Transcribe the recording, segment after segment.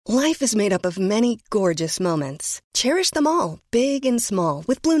Life is made up of many gorgeous moments. Cherish them all, big and small,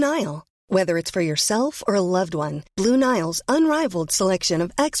 with Blue Nile. Whether it's for yourself or a loved one, Blue Nile's unrivaled selection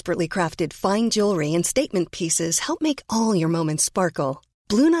of expertly crafted fine jewelry and statement pieces help make all your moments sparkle.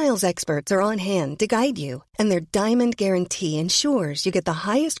 Blue Nile's experts are on hand to guide you, and their diamond guarantee ensures you get the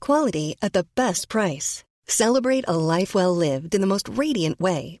highest quality at the best price. Celebrate a life well lived in the most radiant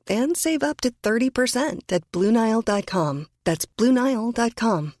way and save up to 30% at BlueNile.com. That's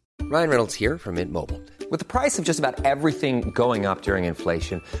BlueNile.com. Ryan Reynolds here from Mint Mobile. With the price of just about everything going up during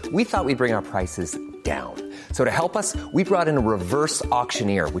inflation, we thought we'd bring our prices down. So to help us, we brought in a reverse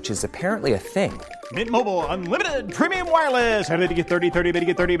auctioneer, which is apparently a thing. Mint Mobile Unlimited Premium Wireless. How to get 30, 30, bit to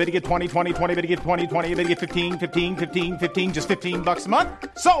get 30, bit to get 20, 20, 20, bit to get 20, 20, bit to get 15, 15, 15, 15, just $15 a month?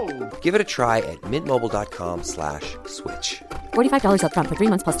 Sold! Give it a try at mintmobile.com/switch. $45 up front for 3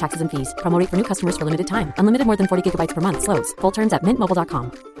 months plus taxes and fees. Promo rate for new customers for limited time. Unlimited more than 40 gigabytes per month. Slows full terms at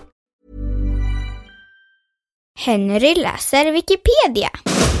mintmobile.com. Henry läser Wikipedia.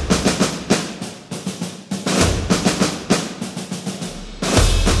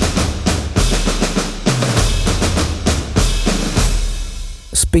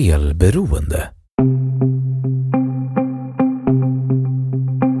 Spelberoende.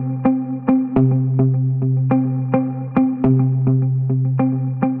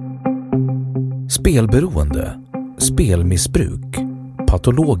 Spelberoende, spelmissbruk,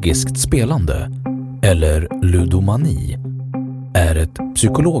 patologiskt spelande eller ludomani är ett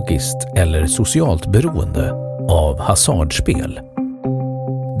psykologiskt eller socialt beroende av hasardspel.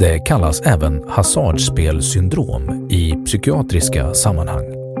 Det kallas även hasardspelsyndrom i psykiatriska sammanhang.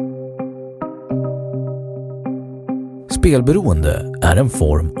 Spelberoende är en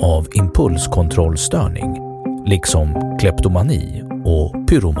form av impulskontrollstörning, liksom kleptomani och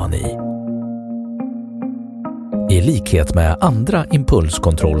pyromani. I likhet med andra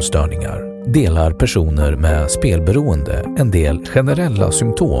impulskontrollstörningar delar personer med spelberoende en del generella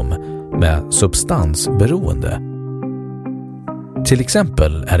symptom med substansberoende. Till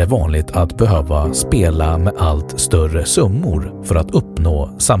exempel är det vanligt att behöva spela med allt större summor för att uppnå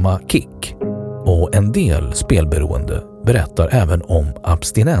samma kick. Och en del spelberoende berättar även om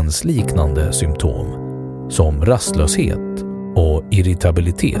abstinensliknande symptom som rastlöshet och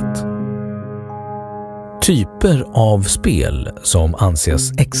irritabilitet. Typer av spel som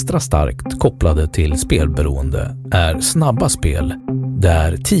anses extra starkt kopplade till spelberoende är snabba spel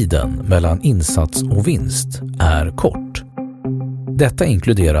där tiden mellan insats och vinst är kort. Detta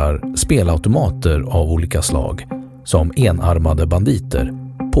inkluderar spelautomater av olika slag som enarmade banditer,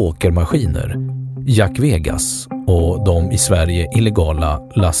 pokermaskiner, Jack Vegas och de i Sverige illegala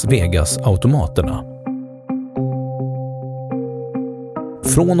Las Vegas-automaterna.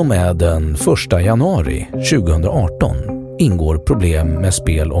 Från och med den 1 januari 2018 ingår problem med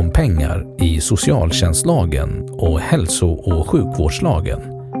spel om pengar i socialtjänstlagen och hälso- och sjukvårdslagen.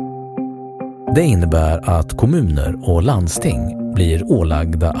 Det innebär att kommuner och landsting blir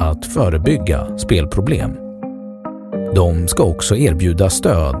ålagda att förebygga spelproblem. De ska också erbjuda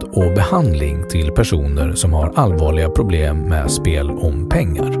stöd och behandling till personer som har allvarliga problem med spel om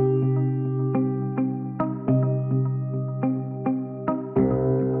pengar.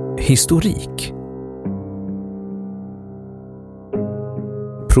 Historik.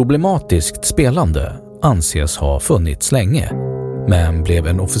 Problematiskt spelande anses ha funnits länge, men blev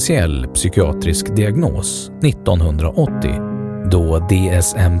en officiell psykiatrisk diagnos 1980 då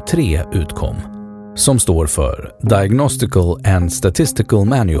DSM-3 utkom, som står för Diagnostical and Statistical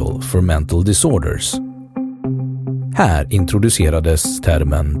Manual for Mental Disorders. Här introducerades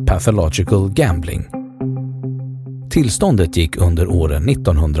termen pathological gambling. Tillståndet gick under åren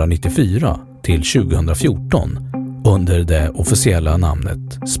 1994 till 2014 under det officiella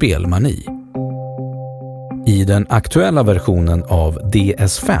namnet spelmani. I den aktuella versionen av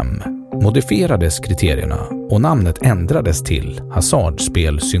DS5 modifierades kriterierna och namnet ändrades till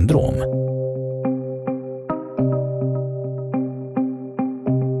hasardspelsyndrom.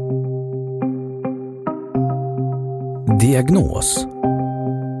 Diagnos.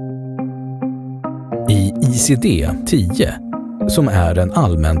 I ICD-10, som är en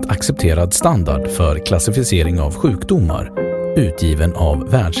allmänt accepterad standard för klassificering av sjukdomar, utgiven av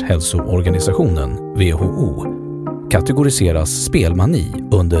Världshälsoorganisationen WHO, kategoriseras spelmani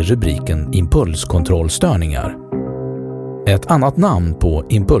under rubriken impulskontrollstörningar. Ett annat namn på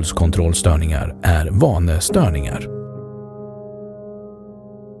impulskontrollstörningar är vanestörningar.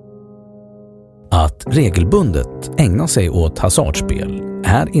 Att regelbundet ägna sig åt hasardspel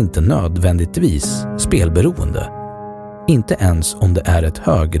är inte nödvändigtvis spelberoende. Inte ens om det är ett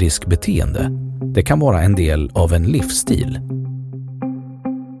högriskbeteende. Det kan vara en del av en livsstil.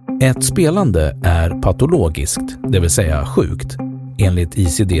 Ett spelande är patologiskt, det vill säga sjukt, enligt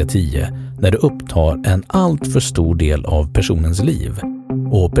ICD-10 när det upptar en allt för stor del av personens liv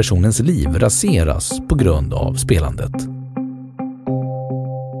och personens liv raseras på grund av spelandet.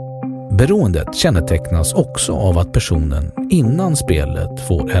 Beroendet kännetecknas också av att personen innan spelet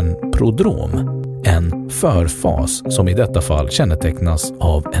får en prodrom, en förfas som i detta fall kännetecknas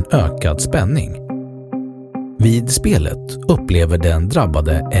av en ökad spänning. Vid spelet upplever den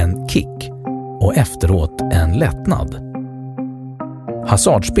drabbade en kick och efteråt en lättnad.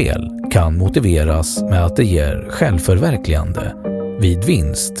 Hasardspel kan motiveras med att det ger självförverkligande vid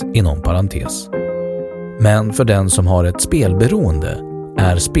vinst inom parentes. Men för den som har ett spelberoende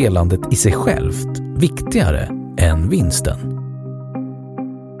är spelandet i sig självt viktigare än vinsten.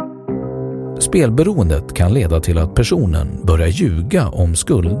 Spelberoendet kan leda till att personen börjar ljuga om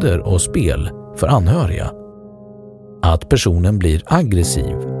skulder och spel för anhöriga. Att personen blir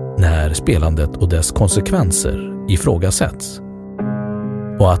aggressiv när spelandet och dess konsekvenser ifrågasätts.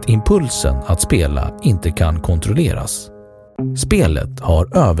 Och att impulsen att spela inte kan kontrolleras. Spelet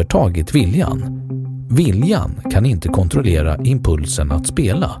har övertagit viljan. Viljan kan inte kontrollera impulsen att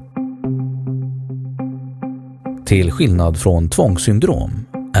spela. Till skillnad från tvångssyndrom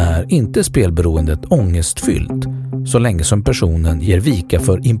är inte spelberoendet ångestfyllt så länge som personen ger vika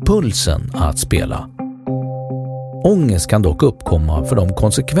för impulsen att spela. Ångest kan dock uppkomma för de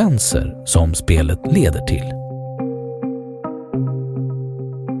konsekvenser som spelet leder till.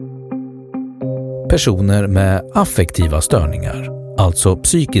 Personer med affektiva störningar, alltså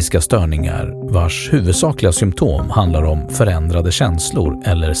psykiska störningar vars huvudsakliga symptom handlar om förändrade känslor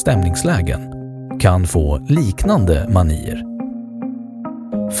eller stämningslägen, kan få liknande manier.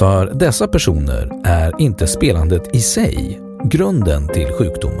 För dessa personer är inte spelandet i sig grunden till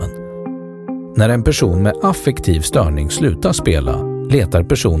sjukdomen. När en person med affektiv störning slutar spela letar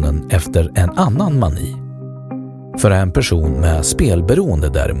personen efter en annan mani. För en person med spelberoende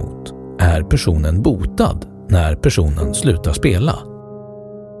däremot är personen botad när personen slutar spela.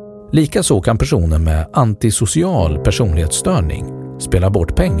 Likaså kan personer med antisocial personlighetsstörning spela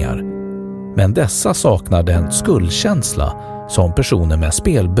bort pengar, men dessa saknar den skuldkänsla som personer med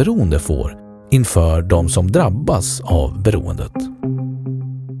spelberoende får inför de som drabbas av beroendet.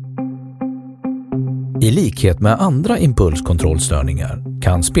 I likhet med andra impulskontrollstörningar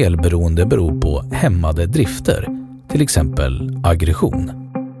kan spelberoende bero på hämmade drifter, till exempel aggression.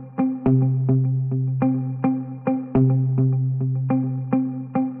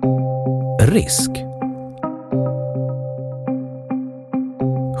 Risk.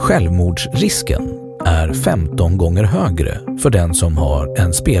 Självmordsrisken är 15 gånger högre för den som har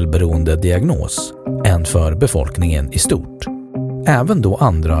en spelberoende diagnos än för befolkningen i stort, även då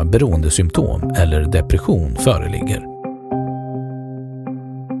andra beroendesymptom eller depression föreligger.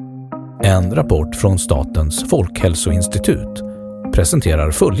 En rapport från Statens folkhälsoinstitut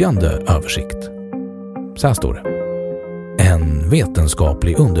presenterar följande översikt. Så här står det. En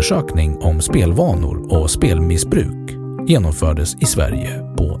vetenskaplig undersökning om spelvanor och spelmissbruk genomfördes i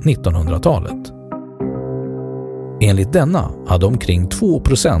Sverige på 1900-talet. Enligt denna hade omkring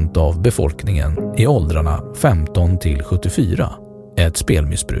 2% av befolkningen i åldrarna 15 till 74 ett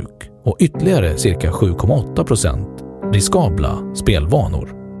spelmissbruk och ytterligare cirka 7,8% riskabla spelvanor.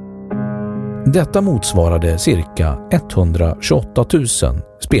 Detta motsvarade cirka 128 000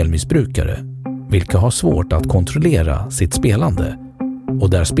 spelmissbrukare, vilka har svårt att kontrollera sitt spelande och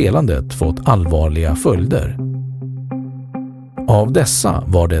där spelandet fått allvarliga följder. Av dessa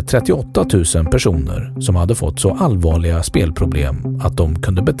var det 38 000 personer som hade fått så allvarliga spelproblem att de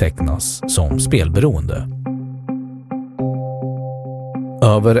kunde betecknas som spelberoende.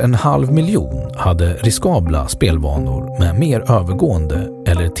 Över 500 000 hade riskabla spelvanor med mer övergående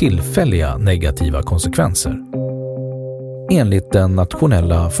eller tillfälliga negativa konsekvenser. Enligt den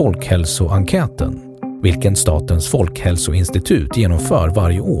nationella folkhälsoenkäten, vilken Statens folkhälsoinstitut genomför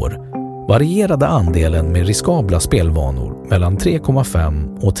varje år, varierade andelen med riskabla spelvanor mellan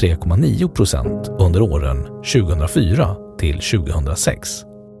 3,5 och 3,9% under åren 2004 till 2006.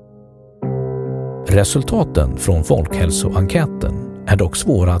 Resultaten från folkhälsoenkäten är dock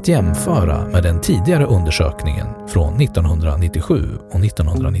svåra att jämföra med den tidigare undersökningen från 1997 och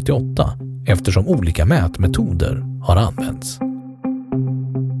 1998 eftersom olika mätmetoder har använts.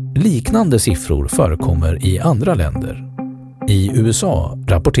 Liknande siffror förekommer i andra länder. I USA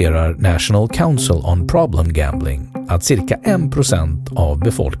rapporterar National Council on Problem Gambling att cirka 1% av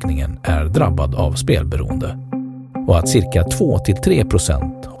befolkningen är drabbad av spelberoende och att cirka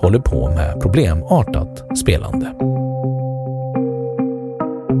 2-3% håller på med problemartat spelande.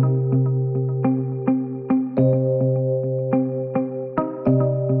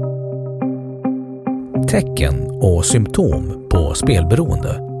 tecken och symptom på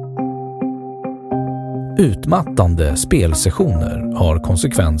spelberoende. Utmattande spelsessioner har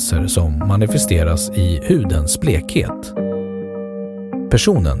konsekvenser som manifesteras i hudens blekhet.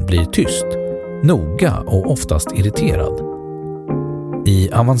 Personen blir tyst, noga och oftast irriterad. I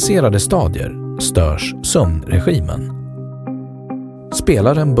avancerade stadier störs sömnregimen.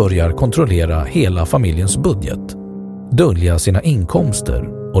 Spelaren börjar kontrollera hela familjens budget, dölja sina inkomster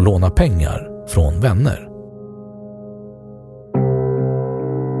och låna pengar från vänner.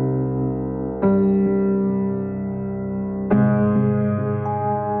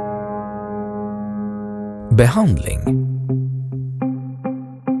 Behandling.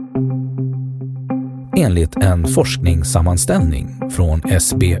 Enligt en forskningssammanställning från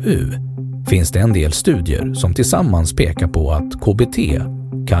SBU finns det en del studier som tillsammans pekar på att KBT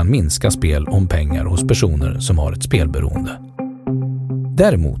kan minska spel om pengar hos personer som har ett spelberoende.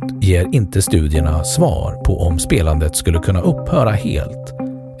 Däremot ger inte studierna svar på om spelandet skulle kunna upphöra helt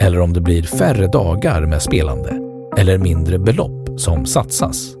eller om det blir färre dagar med spelande eller mindre belopp som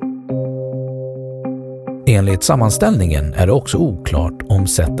satsas. Enligt sammanställningen är det också oklart om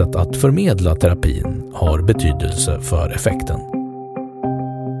sättet att förmedla terapin har betydelse för effekten.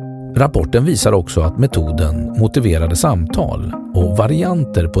 Rapporten visar också att metoden motiverade samtal och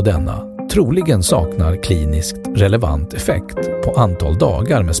varianter på denna troligen saknar kliniskt relevant effekt på antal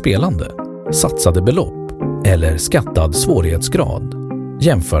dagar med spelande, satsade belopp eller skattad svårighetsgrad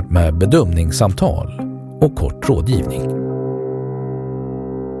jämfört med bedömningssamtal och kort rådgivning.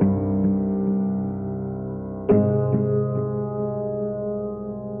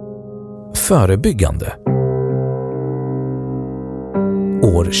 Förebyggande.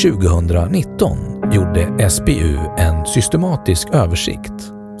 År 2019 gjorde SBU en systematisk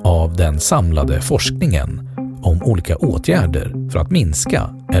översikt av den samlade forskningen om olika åtgärder för att minska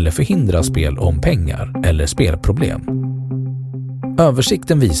eller förhindra spel om pengar eller spelproblem.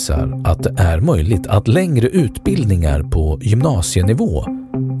 Översikten visar att det är möjligt att längre utbildningar på gymnasienivå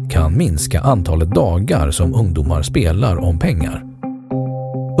kan minska antalet dagar som ungdomar spelar om pengar.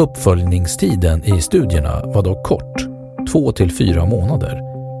 Uppföljningstiden i studierna var dock kort, 2 till 4 månader,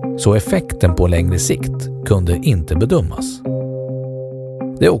 så effekten på längre sikt kunde inte bedömas.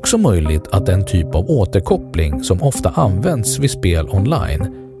 Det är också möjligt att den typ av återkoppling som ofta används vid spel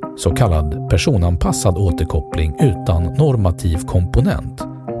online, så kallad personanpassad återkoppling utan normativ komponent,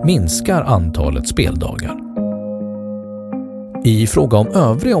 minskar antalet speldagar. I fråga om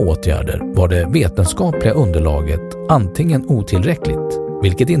övriga åtgärder var det vetenskapliga underlaget antingen otillräckligt,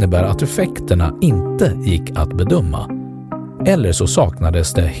 vilket innebär att effekterna inte gick att bedöma, eller så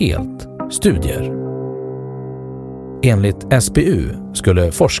saknades det helt studier. Enligt SBU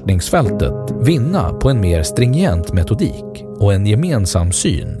skulle forskningsfältet vinna på en mer stringent metodik och en gemensam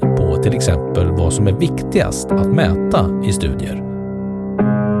syn på till exempel vad som är viktigast att mäta i studier.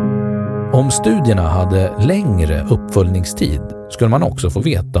 Om studierna hade längre uppföljningstid skulle man också få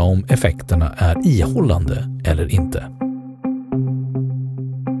veta om effekterna är ihållande eller inte.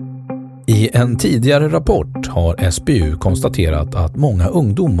 I en tidigare rapport har SBU konstaterat att många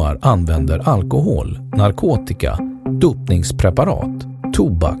ungdomar använder alkohol, narkotika, dopningspreparat,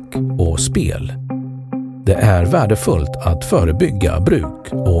 tobak och spel. Det är värdefullt att förebygga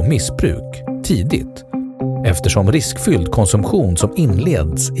bruk och missbruk tidigt, eftersom riskfylld konsumtion som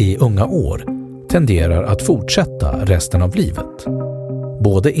inleds i unga år tenderar att fortsätta resten av livet.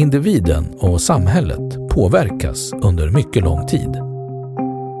 Både individen och samhället påverkas under mycket lång tid.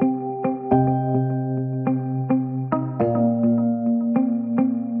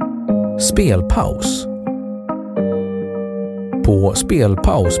 Spelpaus. På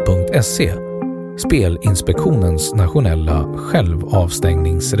spelpaus.se, Spelinspektionens nationella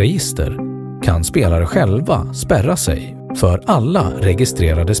självavstängningsregister, kan spelare själva spärra sig för alla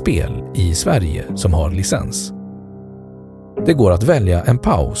registrerade spel i Sverige som har licens. Det går att välja en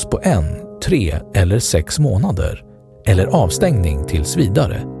paus på 1, 3 eller 6 månader eller avstängning tills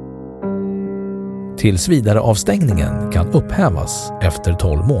vidare. Tills vidare avstängningen kan upphävas efter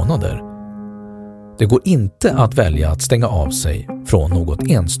 12 månader. Det går inte att välja att stänga av sig från något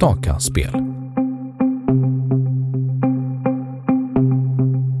enstaka spel.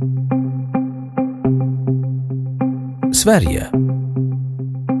 Sverige.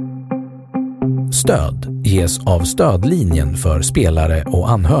 Stöd ges av Stödlinjen för spelare och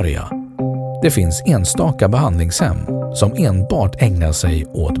anhöriga. Det finns enstaka behandlingshem som enbart ägnar sig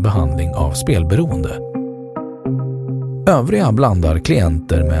åt behandling av spelberoende. Övriga blandar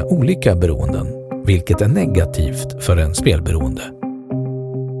klienter med olika beroenden, vilket är negativt för en spelberoende.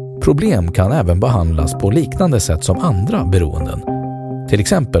 Problem kan även behandlas på liknande sätt som andra beroenden, Till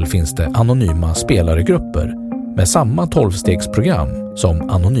exempel finns det anonyma spelaregrupper med samma 12-stegsprogram som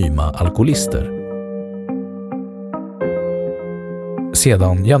anonyma alkoholister.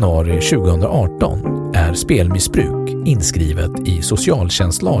 Sedan januari 2018 är spelmissbruk inskrivet i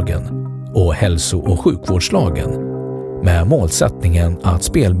socialtjänstlagen och hälso- och sjukvårdslagen med målsättningen att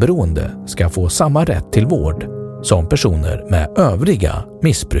spelberoende ska få samma rätt till vård som personer med övriga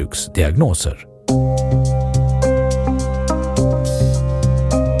missbruksdiagnoser.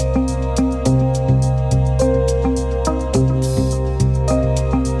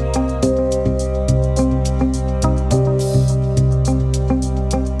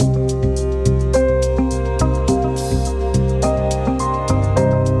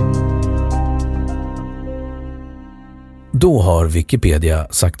 Då har Wikipedia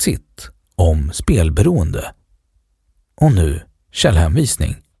sagt sitt om spelberoende. Och nu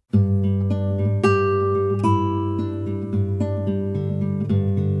källhänvisning.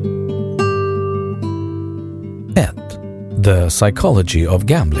 1. The Psychology of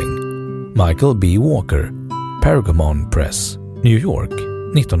Gambling. Michael B. Walker, Pergamon Press, New York,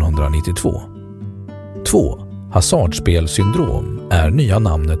 1992. 2. Hasardspelsyndrom är nya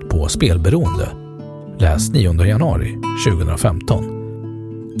namnet på spelberoende. Läs 9 januari 2015.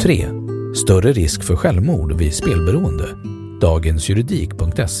 3. Större risk för självmord vid spelberoende.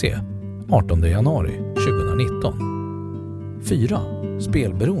 Dagensjuridik.se 18 januari 2019. 4.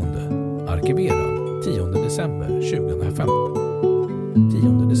 Spelberoende. Arkiverad 10 december 2015.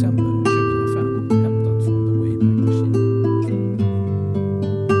 10 december